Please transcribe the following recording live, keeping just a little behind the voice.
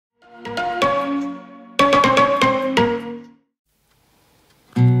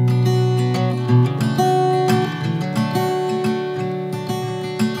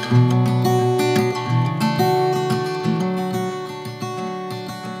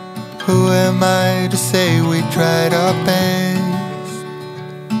Who am I to say we tried our best?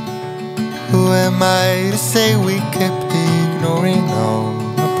 Who am I to say we kept ignoring all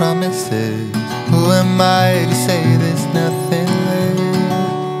our promises? Who am I to say there's nothing left?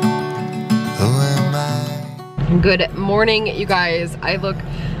 Who am I? Good morning, you guys. I look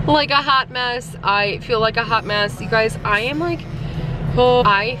like a hot mess. I feel like a hot mess. You guys, I am like, oh,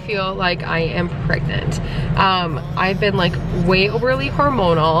 I feel like I am pregnant. I've been like way overly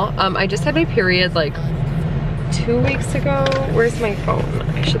hormonal. I just had my period like 2 weeks ago. Where's my phone?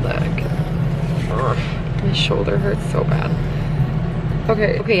 I should look. Ugh, my shoulder hurts so bad.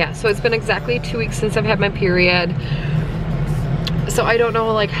 Okay, yeah, so it's been exactly 2 weeks since I've had my period. So I don't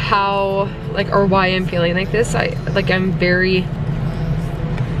know like how, like, or why I'm feeling like this. I'm very,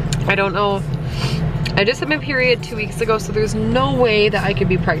 I don't know. I just had my period 2 weeks ago, so there's no way that I could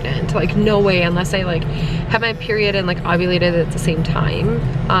be pregnant. Like, no way, unless I like had my period and like ovulated at the same time.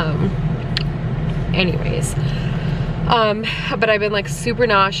 Anyways. But I've been like super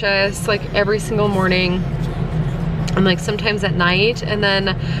nauseous like every single morning. And like sometimes at night, and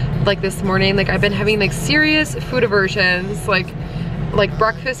then like this morning, like I've been having like serious food aversions, like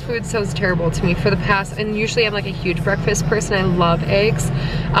breakfast food sounds terrible to me for the past, and usually I'm like a huge breakfast person. I love eggs,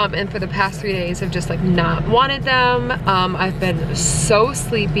 and for the past 3 days I've just like not wanted them. I've been so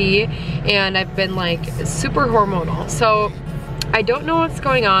sleepy, and I've been like super hormonal, so I don't know what's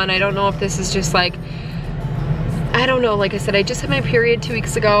going on. I don't know if this is just like, I don't know, like I said, I just had my period 2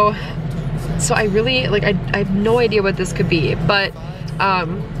 weeks ago, so I really like, I have no idea what this could be, but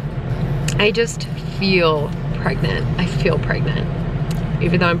I just feel pregnant. I feel pregnant.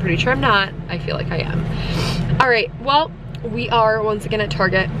 Even though I'm pretty sure I'm not, I feel like I am. All right, well, we are once again at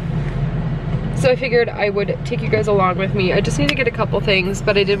Target. So I figured I would take you guys along with me. I just need to get a couple things,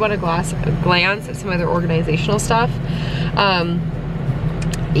 but I did want to glance at some other organizational stuff.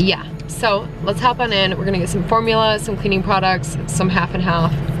 Yeah, so let's hop on in. We're gonna get some formula, some cleaning products, some half and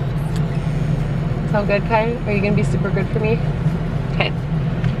half. Sound good, Kai? Are you gonna be super good for me? Okay.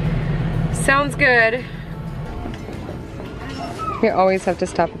 Sounds good. You always have to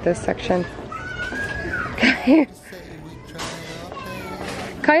stop at this section.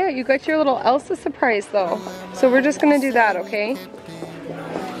 Kaya, you got your little Elsa surprise though. So we're just gonna do that, okay?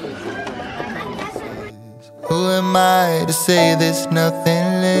 Who am I to say there's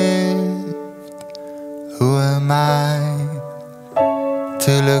nothing left? Who am I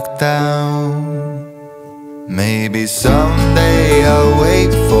to look down? Maybe someday I'll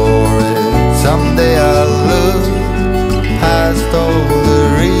wait for it. Someday I'll look past all the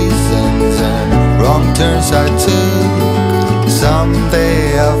reasons and wrong turns I took.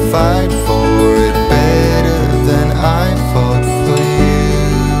 Someday I'll fight for it better than I fought for you.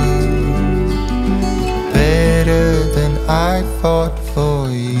 Better than I fought for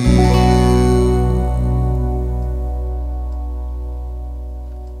you.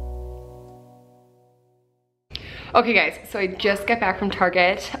 Okay guys, so I just got back from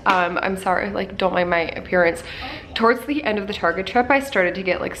Target. I'm sorry, like, don't mind my appearance. Towards the end of the Target trip, I started to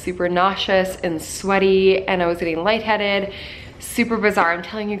get like super nauseous and sweaty, and I was getting lightheaded. Super bizarre. I'm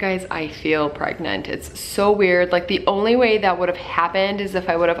telling you guys, I feel pregnant. It's so weird. Like, the only way that would have happened is if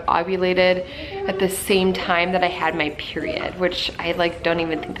I would have ovulated at the same time that I had my period, which I like don't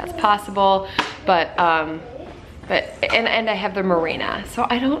even think that's possible. But and I have the Mirena, so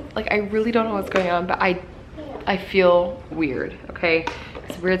I don't, like, I really don't know what's going on, but I feel weird, okay?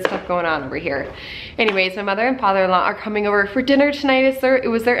 There's weird stuff going on over here. Anyways, my mother and father-in-law are coming over for dinner tonight. It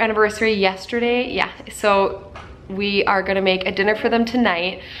was their anniversary yesterday. Yeah, so we are gonna make a dinner for them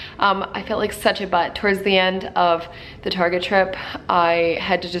tonight. I felt like such a butt towards the end of the Target trip. I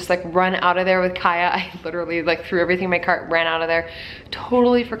had to just like run out of there with Kaya. I literally like threw everything in my cart, ran out of there.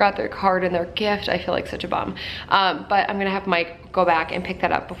 Totally forgot their card and their gift. I feel like such a bum. But I'm gonna have Mike go back and pick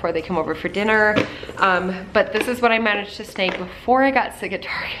that up before they come over for dinner. But this is what I managed to snag before I got sick at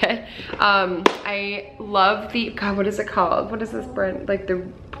Target. I love the, God, what is it called? What is this brand? Like the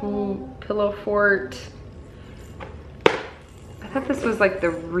Pillow Fort. I thought this was like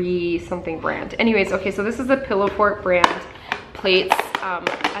the something brand. Anyways, okay, so this is the Pillow Fort brand plates.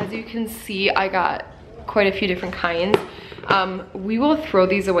 As you can see, I got quite a few different kinds. We will throw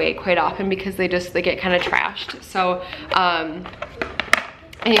these away quite often because they get kind of trashed. So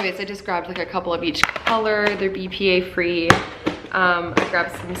anyways, I just grabbed like a couple of each color. They're BPA free. I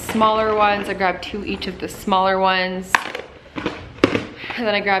grabbed some smaller ones. I grabbed 2 each of the smaller ones. And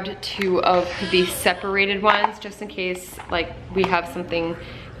then I grabbed 2 of the separated ones just in case like we have something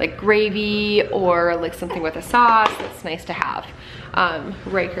like gravy or like something with a sauce. That's nice to have.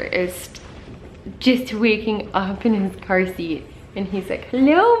 Ryker is just waking up in his car seat. And he's like,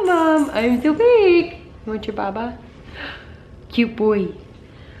 hello, Mom, I'm so big. You want your baba? Cute boy.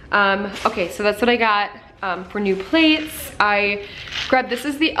 Okay, so that's what I got for new plates. I grabbed, this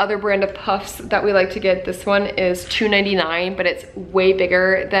is the other brand of puffs that we like to get. This one is $2.99, but it's way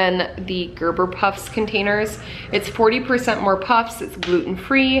bigger than the Gerber Puffs containers. It's 40% more puffs, it's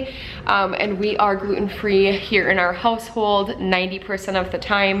gluten-free, and we are gluten-free here in our household 90% of the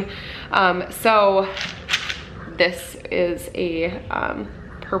time. So this is a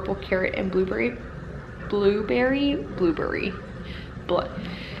purple carrot and blueberry.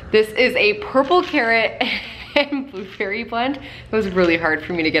 This is a purple carrot and blueberry blend. It was really hard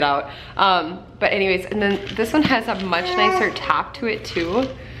for me to get out. But anyways, and then this one has a much nicer top to it too.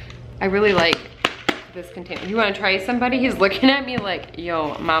 I really like this container. You wanna try somebody? He's looking at me like,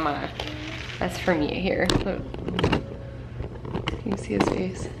 yo, mama, that's for me here. Look. Can you see his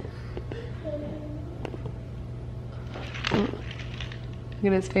face? Look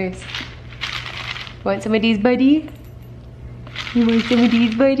at his face. Want some of these, buddy? You want some of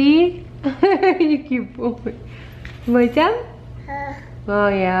these, buddy? You cute boy. You want some? Oh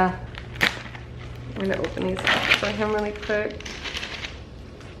yeah. I'm gonna open these up for him really quick.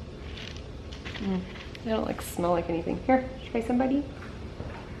 They don't like smell like anything. Here, try some, buddy.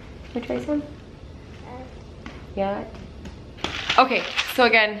 Wanna try some? Yeah. Okay, so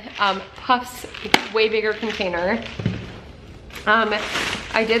again, Puffs, way bigger container.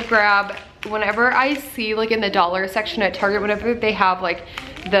 I did grab, whenever I see like in the dollar section at Target, whenever they have like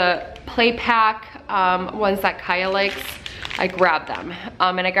the play pack ones that Kaya likes, I grab them.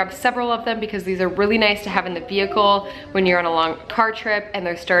 And I grabbed several of them because these are really nice to have in the vehicle when you're on a long car trip and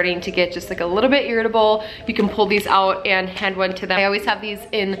they're starting to get just like a little bit irritable. You can pull these out and hand one to them. I always have these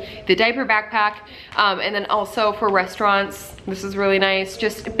in the diaper backpack. And then also for restaurants, this is really nice.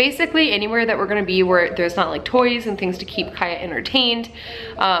 Just basically anywhere that we're gonna be where there's not like toys and things to keep Kaya entertained,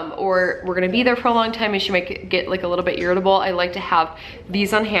 or we're gonna be there for a long time and she might get like a little bit irritable. I like to have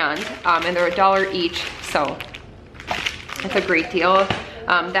these on hand, and they're $1 each, so it's a great deal.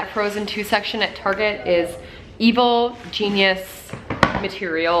 That Frozen 2 section at Target is evil genius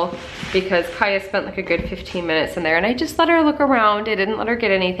material because Kaya spent like a good 15 minutes in there and I just let her look around. I didn't let her get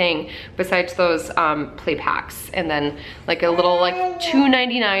anything besides those play packs and then like a little like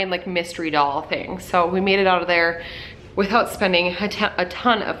 $2.99 like mystery doll thing. So we made it out of there without spending a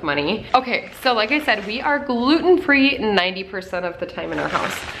ton of money. Okay, so like I said, we are gluten-free 90% of the time in our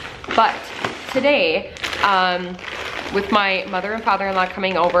house. But today, with my mother and father-in-law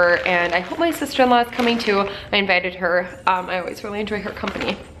coming over, and I hope my sister-in-law is coming too. I invited her. I always really enjoy her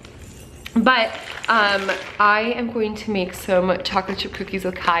company. But I am going to make some chocolate chip cookies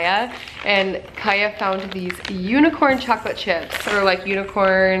with Kaya, and Kaya found these unicorn chocolate chips, or like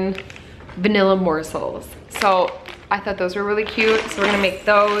unicorn vanilla morsels. So I thought those were really cute, so we're gonna make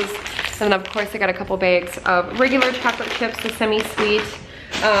those. And then of course I got a couple bags of regular chocolate chips, the semi-sweet.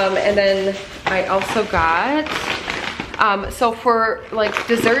 And then I also got, so for like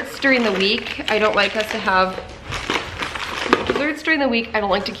desserts during the week, I don't like us to have desserts during the week. I don't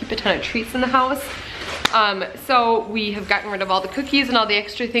like to keep a ton of treats in the house. So we have gotten rid of all the cookies and all the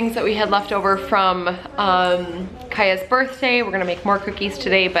extra things that we had left over from Kaya's birthday. We're gonna make more cookies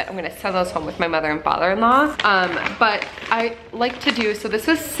today, but I'm gonna send those home with my mother and father-in-law. But I like to do, so this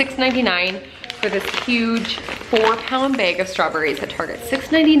was $6.99 for this huge 4-pound bag of strawberries at Target.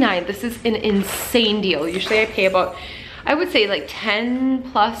 $6.99, this is an insane deal. Usually I pay about, I would say like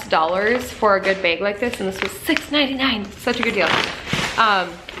 $10+ for a good bag like this, and this was $6.99, such a good deal. I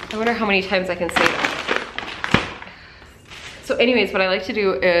wonder how many times I can say that. So anyways, what I like to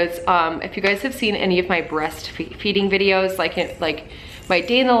do is, if you guys have seen any of my breastfeeding videos, like my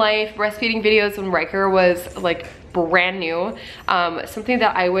day in the life breastfeeding videos when Riker was like brand new, something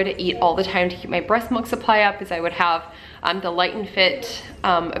that I would eat all the time to keep my breast milk supply up is I would have the Light and Fit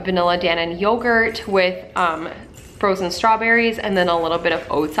vanilla Dannon yogurt with frozen strawberries and then a little bit of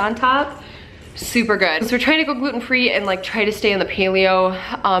oats on top. Super good. So we're trying to go gluten-free and like try to stay on the paleo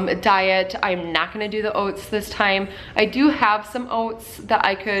diet. I'm not gonna do the oats this time. I do have some oats that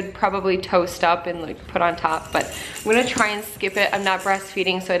I could probably toast up and like put on top, but I'm gonna try and skip it. I'm not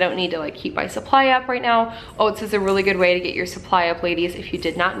breastfeeding, so I don't need to like keep my supply up right now. Oats is a really good way to get your supply up, ladies, if you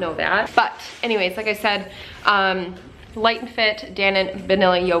did not know that. But anyways, like I said, Light and Fit Dannon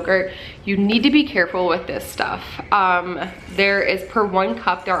vanilla yogurt. You need to be careful with this stuff. There is, per 1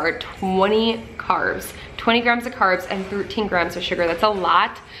 cup, there are 20 carbs, 20 grams of carbs and 13 grams of sugar. That's a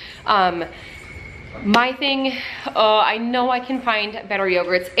lot. My thing, I know I can find better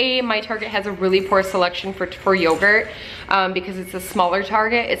yogurts. My Target has a really poor selection for yogurt because it's a smaller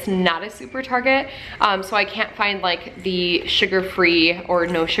Target. It's not a super Target. So I can't find like the sugar-free or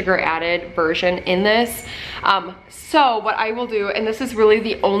no sugar added version in this. So what I will do, and this is really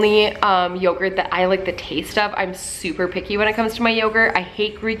the only yogurt that I like the taste of. I'm super picky when it comes to my yogurt. I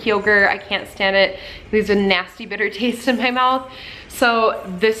hate Greek yogurt. I can't stand it. It leaves a nasty bitter taste in my mouth. So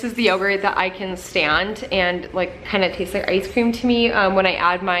this is the yogurt that I can stand and like kind of tastes like ice cream to me when I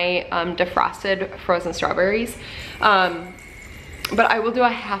add my defrosted frozen strawberries. But I will do a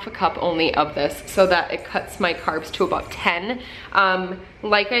half a cup only of this so that it cuts my carbs to about 10.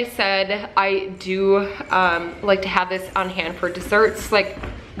 Like I said, I do like to have this on hand for desserts like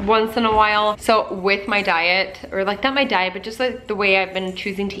once in a while. So with my diet, or like not my diet, but just like the way I've been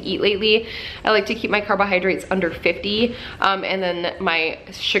choosing to eat lately, I like to keep my carbohydrates under 50. And then my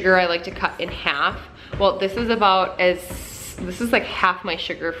sugar I like to cut in half. Well, this is this is like half my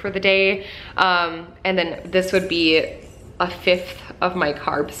sugar for the day. And then this would be a fifth of my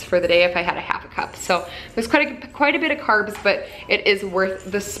carbs for the day if I had a half a cup. So there's quite a bit of carbs, but it is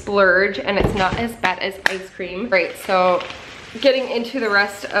worth the splurge and it's not as bad as ice cream. Right, so getting into the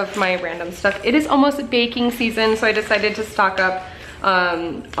rest of my random stuff. It is almost baking season, so I decided to stock up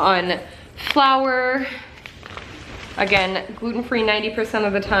on flour. Again, gluten-free 90%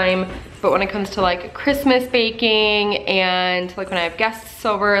 of the time, but when it comes to like Christmas baking and like when I have guests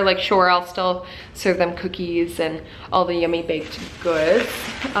over, like sure, I'll still serve them cookies and all the yummy baked goods.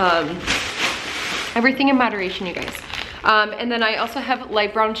 Everything in moderation, you guys. And then I also have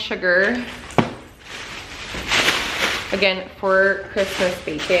light brown sugar, again, for Christmas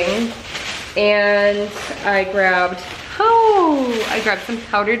baking. And I grabbed some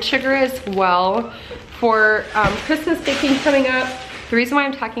powdered sugar as well for Christmas baking coming up. The reason why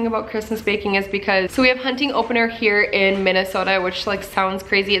I'm talking about Christmas baking is because, so we have hunting opener here in Minnesota, which like sounds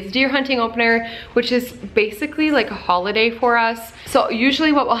crazy. It's deer hunting opener, which is basically like a holiday for us. So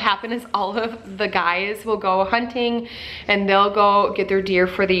usually what will happen is all of the guys will go hunting and they'll go get their deer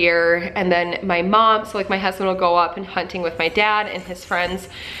for the year. And then my mom, so like my husband will go up and hunting with my dad and his friends.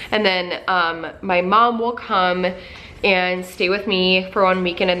 And then my mom will come and stay with me for one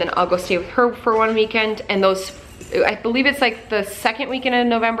weekend, and then I'll go stay with her for one weekend. And those, I believe it's like the second weekend in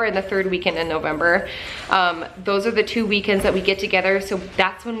November and the third weekend in November. Those are the 2 weekends that we get together. So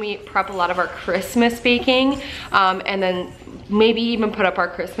that's when we prep a lot of our Christmas baking. And then maybe even put up our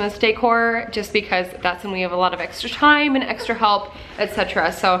Christmas decor, just because that's when we have a lot of extra time and extra help,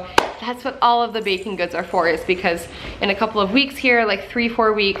 etc. So that's what all of the baking goods are for, is because in a couple of weeks here, like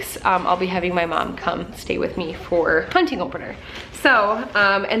 3-4 weeks, I'll be having my mom come stay with me for hunting opener. So,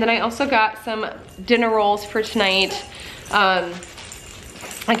 and then I also got some dinner rolls for tonight.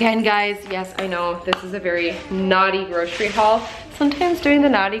 Again, guys, yes, I know this is a very naughty grocery haul. Sometimes doing the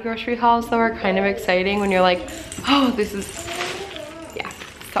naughty grocery hauls though are kind of exciting when you're like, oh, this is, yeah.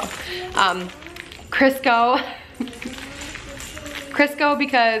 So, Crisco. Crisco,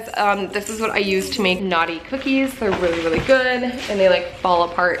 because this is what I use to make naughty cookies. They're really, really good and they like fall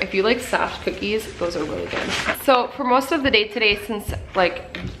apart. If you like soft cookies, those are really good. So for most of the day today, since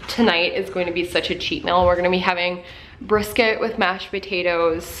like tonight is going to be such a cheat meal, we're gonna be having brisket with mashed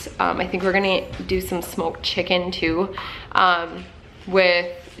potatoes. I think we're gonna do some smoked chicken too,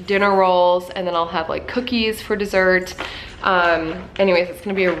 with dinner rolls, and then I'll have like cookies for dessert. Anyways, it's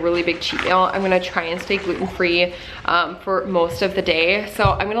gonna be a really big cheat meal. I'm gonna try and stay gluten-free for most of the day. So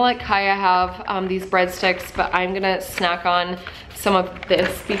I'm gonna let Kaya have these breadsticks, but I'm gonna snack on some of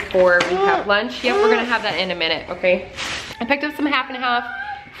this before we have lunch. Yep, we're gonna have that in a minute, okay? I picked up some half and half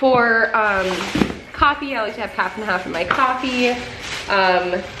for coffee. I like to have half and half in my coffee.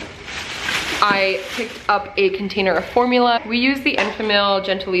 I picked up a container of formula. We use the Enfamil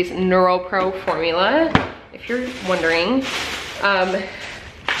Gentlease NeuroPro formula, if you're wondering. And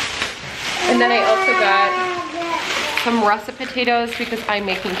then I also got some russet potatoes because I'm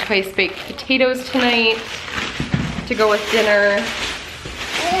making twice baked potatoes tonight to go with dinner.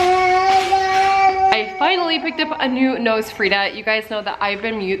 I finally picked up a new nose Frida. You guys know that I've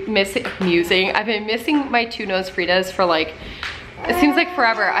been missing my 2 nose Fridas for like, it seems like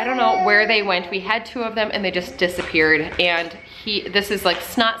forever. I don't know where they went. We had 2 of them and they just disappeared. And this is like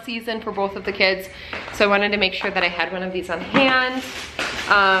snot season for both of the kids. So I wanted to make sure that I had one of these on hand.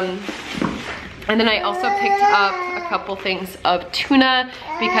 And then I also picked up a couple things of tuna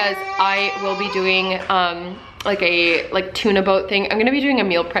because I will be doing like a tuna boat thing. I'm gonna be doing a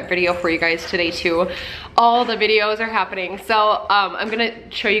meal prep video for you guys today too. All the videos are happening. So I'm gonna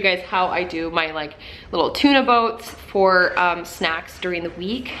show you guys how I do my like little tuna boats for snacks during the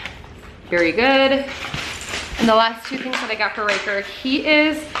week. very good. And the last two things that I got for Ryker, he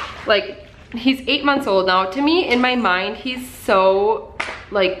is like, he's 8 months old now. To me, in my mind, he's so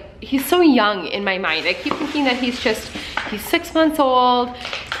young in my mind. I keep thinking that he's 6 months old,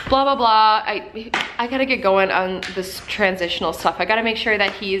 blah, blah, blah. I gotta get going on this transitional stuff. I gotta make sure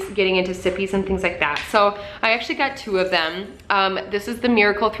that he's getting into sippies and things like that. So I actually got 2 of them. This is the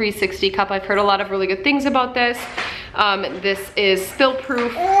Miracle 360 cup. I've heard a lot of really good things about this. This is spill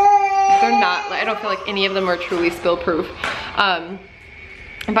proof. They're not, I don't feel like any of them are truly spill proof.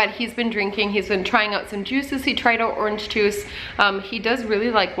 But he's been drinking, he's been trying out some juices. He tried out orange juice. He does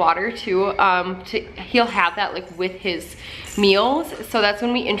really like water too. He'll have that like with his meals. So that's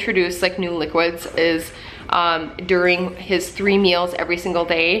when we introduce like new liquids, is during his 3 meals every single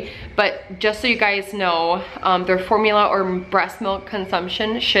day. But just so you guys know, their formula or breast milk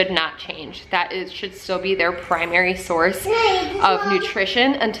consumption should not change. That should still be their primary source of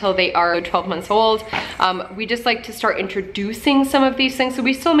nutrition until they are 12 months old. We just like to start introducing some of these things. So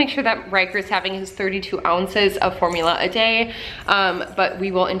we still make sure that Ryker's having his 32 ounces of formula a day, but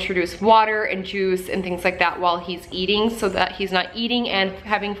we will introduce water and juice and things like that while he's eating, so that he's not eating and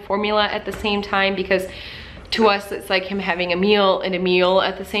having formula at the same time, because to us, it's like him having a meal and a meal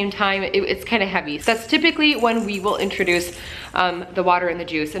at the same time. It's kind of heavy. So that's typically when we will introduce the water and the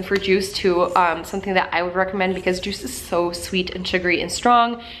juice. And for juice too, something that I would recommend, because juice is so sweet and sugary and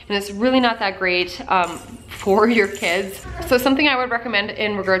strong, and it's really not that great for your kids. So something I would recommend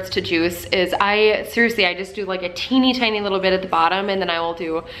in regards to juice is I just do like a teeny tiny little bit at the bottom, and then I will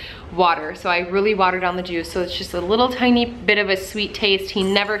do water. So I really water down the juice, so it's just a little tiny bit of a sweet taste. He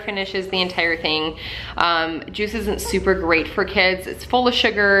never finishes the entire thing. Juice isn't super great for kids. It's full of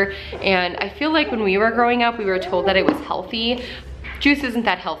sugar, and I feel like when we were growing up, we were told that it was healthy. Juice isn't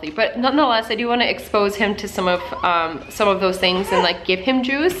that healthy, but nonetheless, I do want to expose him to some of those things and like give him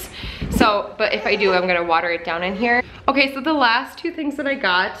juice. So, but if I do, I'm gonna water it down in here. Okay, so the last 2 things that I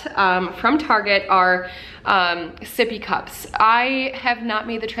got from Target are sippy cups. I have not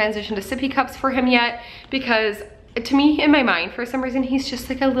made the transition to sippy cups for him yet, because to me, in my mind, for some reason, he's just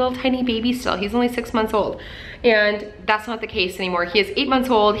like a little tiny baby still. He's only 6 months old, and that's not the case anymore. He is 8 months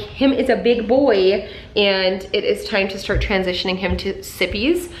old. Him is a big boy, and it is time to start transitioning him to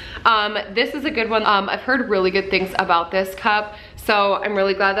sippies. This is a good one. I've heard really good things about this cup, so I'm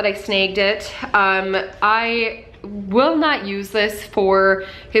really glad that I snagged it. I will not use this for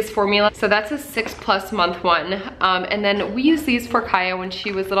his formula. So that's a 6+ month one. And then we use these for Kaya when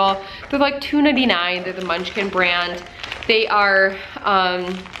she was little. They're like $2.99. They're the Munchkin brand. They are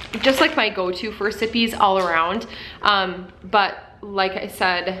just like my go-to for sippies all around. But like I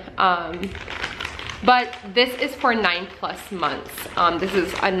said, but this is for 9+ months. This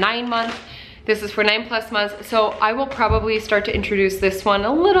is a 9-month. This is for 9+ months, so I will probably start to introduce this one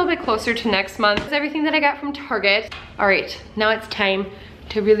a little bit closer to next month. That's everything that I got from Target. All right, now it's time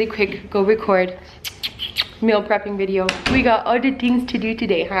to really quick go record meal prepping video. We got other things to do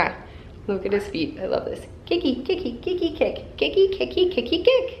today, huh? Look at his feet, I love this. Kicky, kicky, kicky, kick. Kicky, kicky, kicky,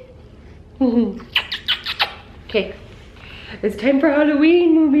 kick. Okay, it's time for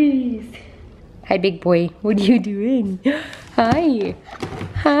Halloween movies. Hi, big boy, what are you doing? Hi,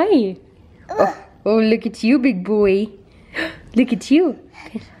 hi. Oh, look at you, big boy. Look at you.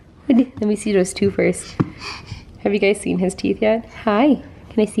 Let me see those 2 first. Have you guys seen his teeth yet? Hi.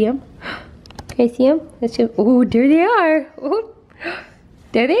 Can I see them? Can I see them? Let's just, oh, there they are. Oh,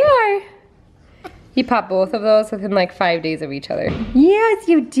 there they are. He popped both of those within like 5 days of each other. Yes,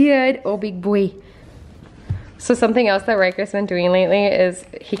 you did. Oh, big boy. So something else that Ryker's been doing lately is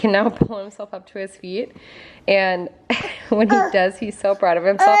he can now pull himself up to his feet. And when he does, he's so proud of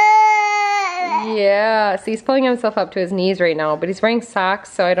himself. Yeah, so he's pulling himself up to his knees right now, but he's wearing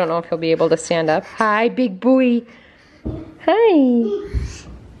socks, so I don't know if he'll be able to stand up. Hi, big boy. Hi.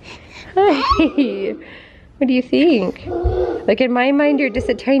 Hi. What do you think? Like, in my mind, you're just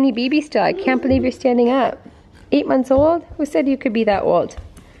a tiny baby still. I can't believe you're standing up. 8 months old? Who said you could be that old?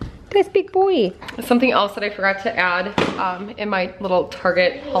 This big boy. Something else that I forgot to add in my little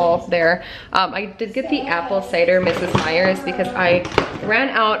Target haul there. I did get the apple cider Mrs. Myers because I ran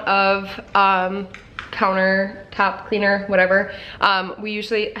out of countertop cleaner, whatever. We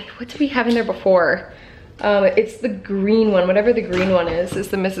usually, what did we have in there before? It's the green one, whatever the green one is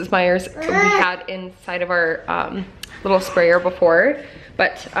the Mrs. Myers we had inside of our little sprayer before.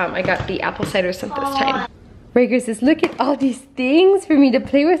 But I got the apple cider scent this time. Ryker says, look at all these things for me to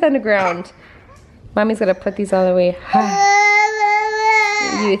play with on the ground. Mommy's gonna put these all away.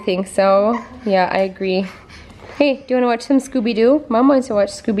 You think so? Yeah, I agree. Hey, do you wanna watch some Scooby-Doo? Mom wants to watch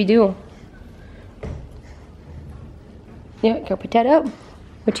Scooby-Doo. Yeah, go put that up.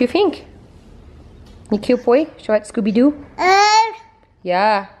 What do you think? You cute boy? Show it, Scooby-Doo.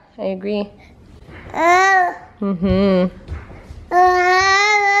 Yeah, I agree. Mm-hmm.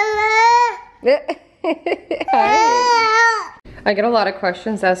 I get a lot of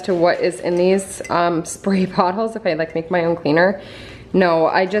questions as to what is in these spray bottles if I like make my own cleaner. No,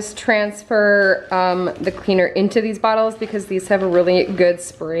 I just transfer the cleaner into these bottles because these have a really good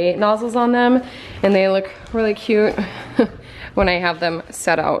spray nozzles on them and they look really cute when I have them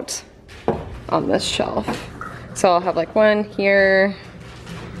set out on this shelf. So I'll have like one here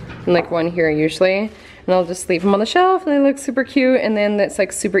and like one here usually, and I'll just leave them on the shelf and they look super cute, and then it's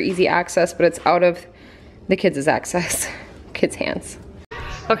like super easy access, but it's out of the kids' access, kids' hands.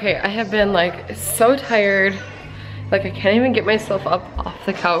 Okay, I have been like so tired. Like I can't even get myself up off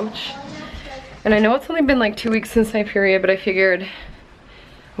the couch. And I know it's only been like 2 weeks since my period, but I figured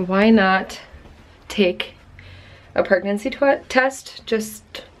why not take a pregnancy test just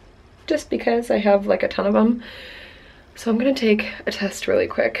because I have like a ton of them. So I'm gonna take a test really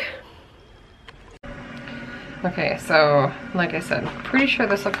quick. Okay, so like I said, pretty sure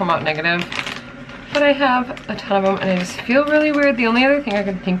this will come out negative, but I have a ton of them and I just feel really weird. The only other thing I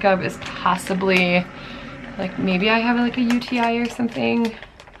can think of is possibly like maybe I have like a UTI or something.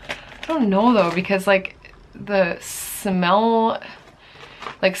 I don't know though, because like the smell,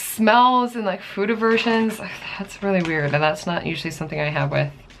 like smells and like food aversions, that's really weird, and that's not usually something I have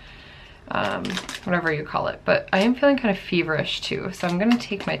with whatever you call it. But I am feeling kind of feverish too, so I'm gonna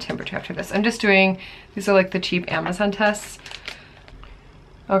take my temperature after this. I'm just doing, these are like the cheap Amazon tests.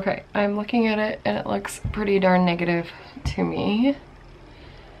 Okay, I'm looking at it and it looks pretty darn negative to me.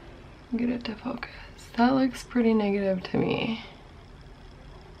 Get it to focus. That looks pretty negative to me.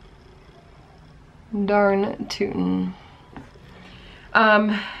 Darn tootin'.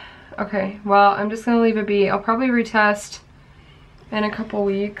 Okay, well, I'm just gonna leave it be. I'll probably retest in a couple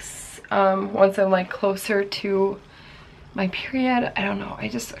weeks, once I'm like closer to my period. I don't know, I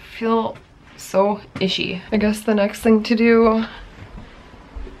just feel so ishy. I guess the next thing to do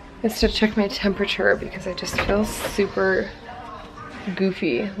is to check my temperature because I just feel super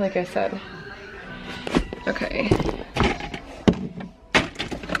goofy, like I said. Okay.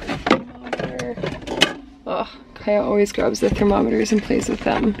 Oh, Kaya always grabs the thermometers and plays with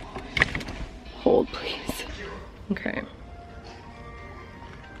them. Hold, please. Okay.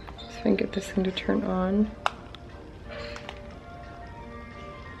 So I can get this thing to turn on.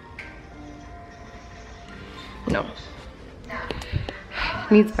 No.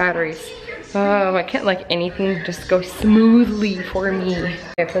 Needs batteries. Oh, I can't like anything just go smoothly for me.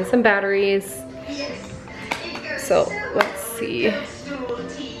 I found some batteries. So let's see.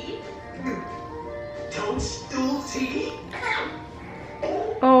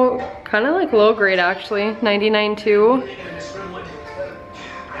 Oh, kind of like low grade actually, 99.2.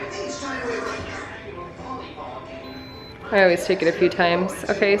 I always take it a few times.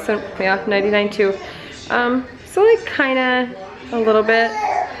 Okay, so yeah, 99.2. So like kind of a little bit.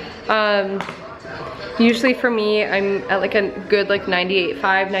 Usually for me, I'm at like a good like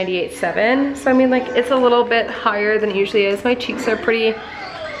 98.5, 98.7. So I mean like it's a little bit higher than it usually is. My cheeks are pretty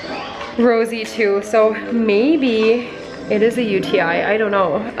rosy too. So maybe it is a UTI, I don't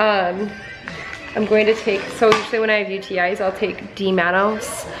know. I'm going to take, so usually when I have UTIs, I'll take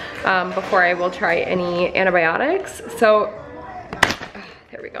D-Manos before I will try any antibiotics. So,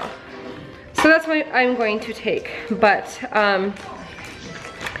 there we go. So that's what I'm going to take. But,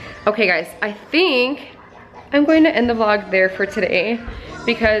 okay guys, I think I'm going to end the vlog there for today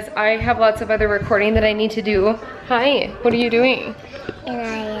because I have lots of other recording that I need to do. Hi, what are you doing?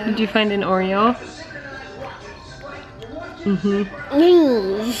 Did you find an Oreo? I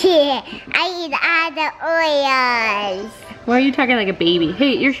eat all the Oreos. Why are you talking like a baby?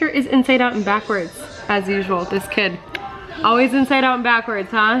 Hey, your shirt is inside out and backwards, as usual, this kid. Always inside out and backwards,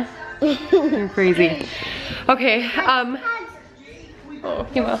 huh? You're crazy. Okay, oh,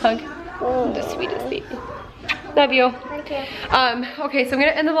 you want a hug? The sweetest baby. Love you. Okay. Okay, so I'm gonna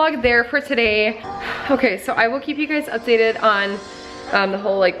end the vlog there for today. Okay, so I will keep you guys updated on the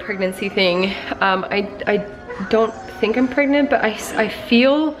whole like pregnancy thing. I don't think I'm pregnant, but I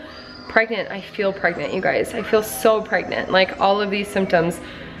feel pregnant. I feel pregnant, you guys. I feel so pregnant. Like all of these symptoms,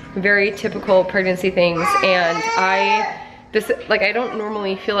 very typical pregnancy things. And I don't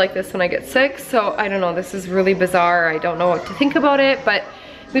normally feel like this when I get sick. So I don't know, this is really bizarre. I don't know what to think about it, but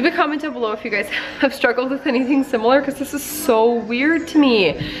leave a comment down below if you guys have struggled with anything similar, because this is so weird to me.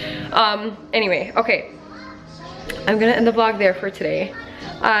 Anyway, okay. I'm gonna end the vlog there for today.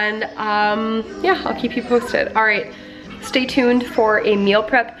 And yeah, I'll keep you posted. All right, stay tuned for a meal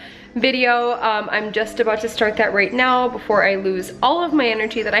prep video. I'm just about to start that right now before I lose all of my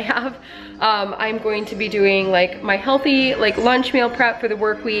energy that I have. I'm going to be doing like my healthy like lunch meal prep for the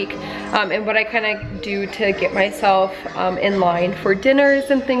work week, and what I kind of do to get myself in line for dinners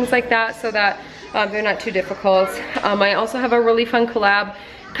and things like that, so that they're not too difficult. I also have a really fun collab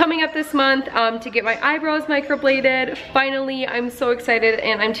coming up this month to get my eyebrows microbladed. Finally, I'm so excited,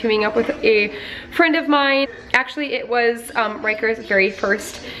 and I'm teaming up with a friend of mine. Actually, it was RYKER'S very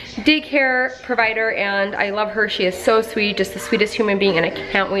first daycare provider, and I love her. She is so sweet, just the sweetest human being, and I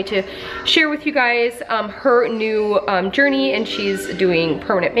can't wait to share with you guys her new journey, and she's doing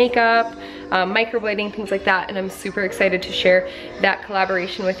permanent makeup, microblading, things like that, and I'm super excited to share that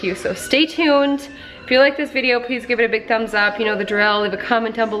collaboration with you, so stay tuned. If you like this video, please give it a big thumbs up. You know the drill. Leave a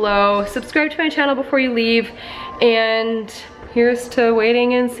comment down below. Subscribe to my channel before you leave. And here's to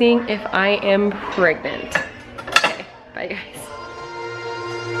waiting and seeing if I am pregnant. Okay, bye guys.